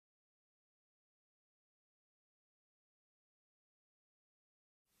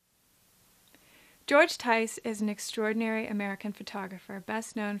George Tice is an extraordinary American photographer,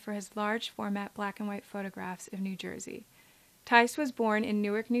 best known for his large-format black and white photographs of New Jersey. Tice was born in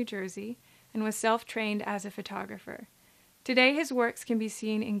Newark, New Jersey, and was self-trained as a photographer. Today, his works can be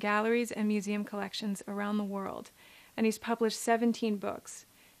seen in galleries and museum collections around the world, and he's published 17 books,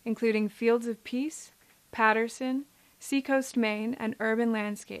 including Fields of Peace, Patterson, Seacoast, Maine, and Urban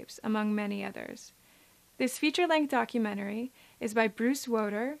Landscapes, among many others. This feature-length documentary is by Bruce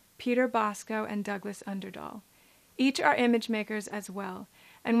Wodder, Peter Bosco, and Douglas Underdahl. Each are image makers as well,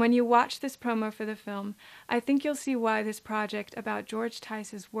 and when you watch this promo for the film, I think you'll see why this project about George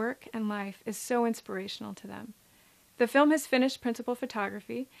Tice's work and life is so inspirational to them. The film has finished principal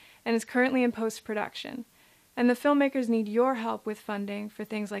photography and is currently in post-production, and the filmmakers need your help with funding for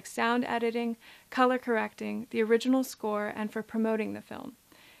things like sound editing, color correcting, the original score, and for promoting the film.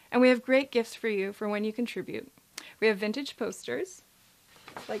 And we have great gifts for you for when you contribute. We have vintage posters,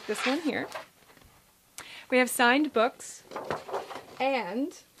 like this one here. We have signed books,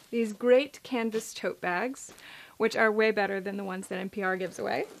 and these great canvas tote bags, which are way better than the ones that NPR gives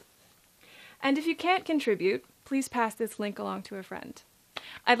away. And if you can't contribute, please pass this link along to a friend.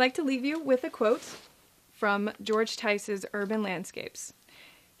 I'd like to leave you with a quote from George Tice's Urban Landscapes.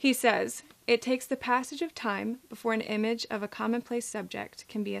 He says, "It takes the passage of time before an image of a commonplace subject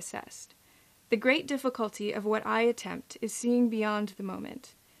can be assessed. The great difficulty of what I attempt is seeing beyond the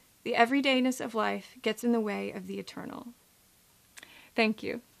moment. The everydayness of life gets in the way of the eternal." Thank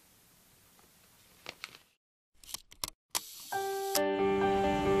you.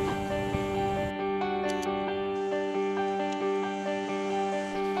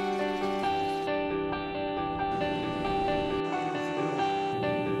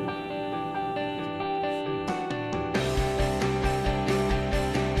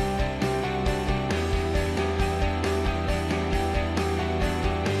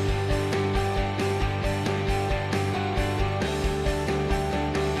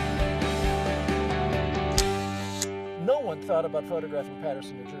 Thought about photographing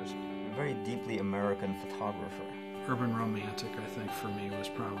Patterson, New Jersey. A very deeply American photographer. Urban Romantic, I think, for me, was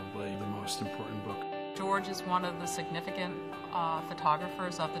probably the most important book. George is one of the significant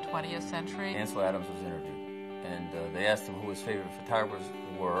photographers of the 20th century. Ansel Adams was interviewed, and they asked him who his favorite photographers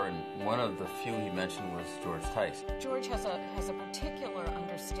were, and one of the few he mentioned was George Tice. George has a particular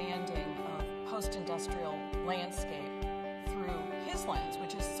understanding of post-industrial landscape through his lens,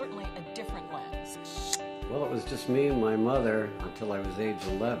 which is certainly a different lens. Well, it was just me and my mother until I was age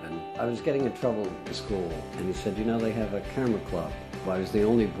 11. I was getting in trouble at school, and he said, you know, they have a camera club. Well, I was the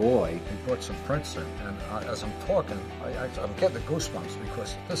only boy. He brought some prints in, and as I'm talking, I'm getting the goosebumps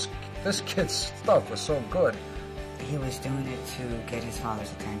because this kid's stuff was so good. He was doing it to get his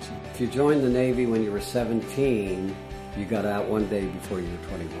father's attention. If you joined the Navy when you were 17, you got out one day before you were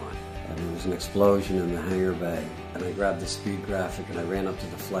 21. And there was an explosion in the hangar bay, and I grabbed the speed graphic and I ran up to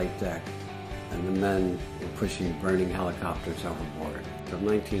the flight deck. And the men were pushing burning helicopters overboard. From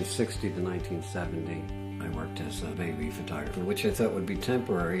 1960 to 1970, I worked as a Navy photographer, which I thought would be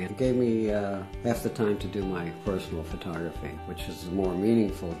temporary. It gave me half the time to do my personal photography, which is more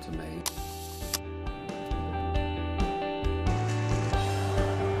meaningful to me.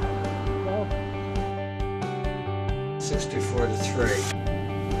 Well, 64 to 3.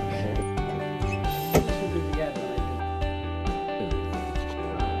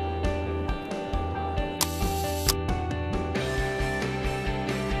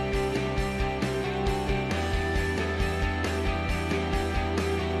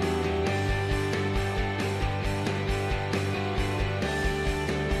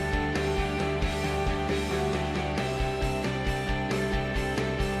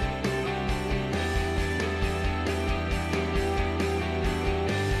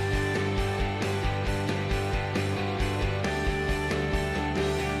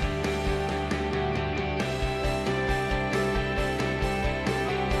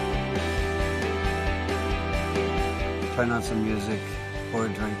 Turn on some music, pour a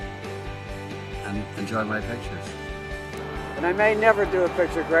drink, and enjoy my pictures. And I may never do a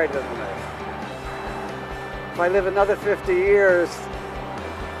picture greater than this. If I live another 50 years,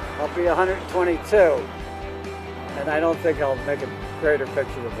 I'll be 122. And I don't think I'll make a greater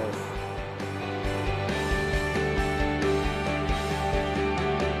picture than this.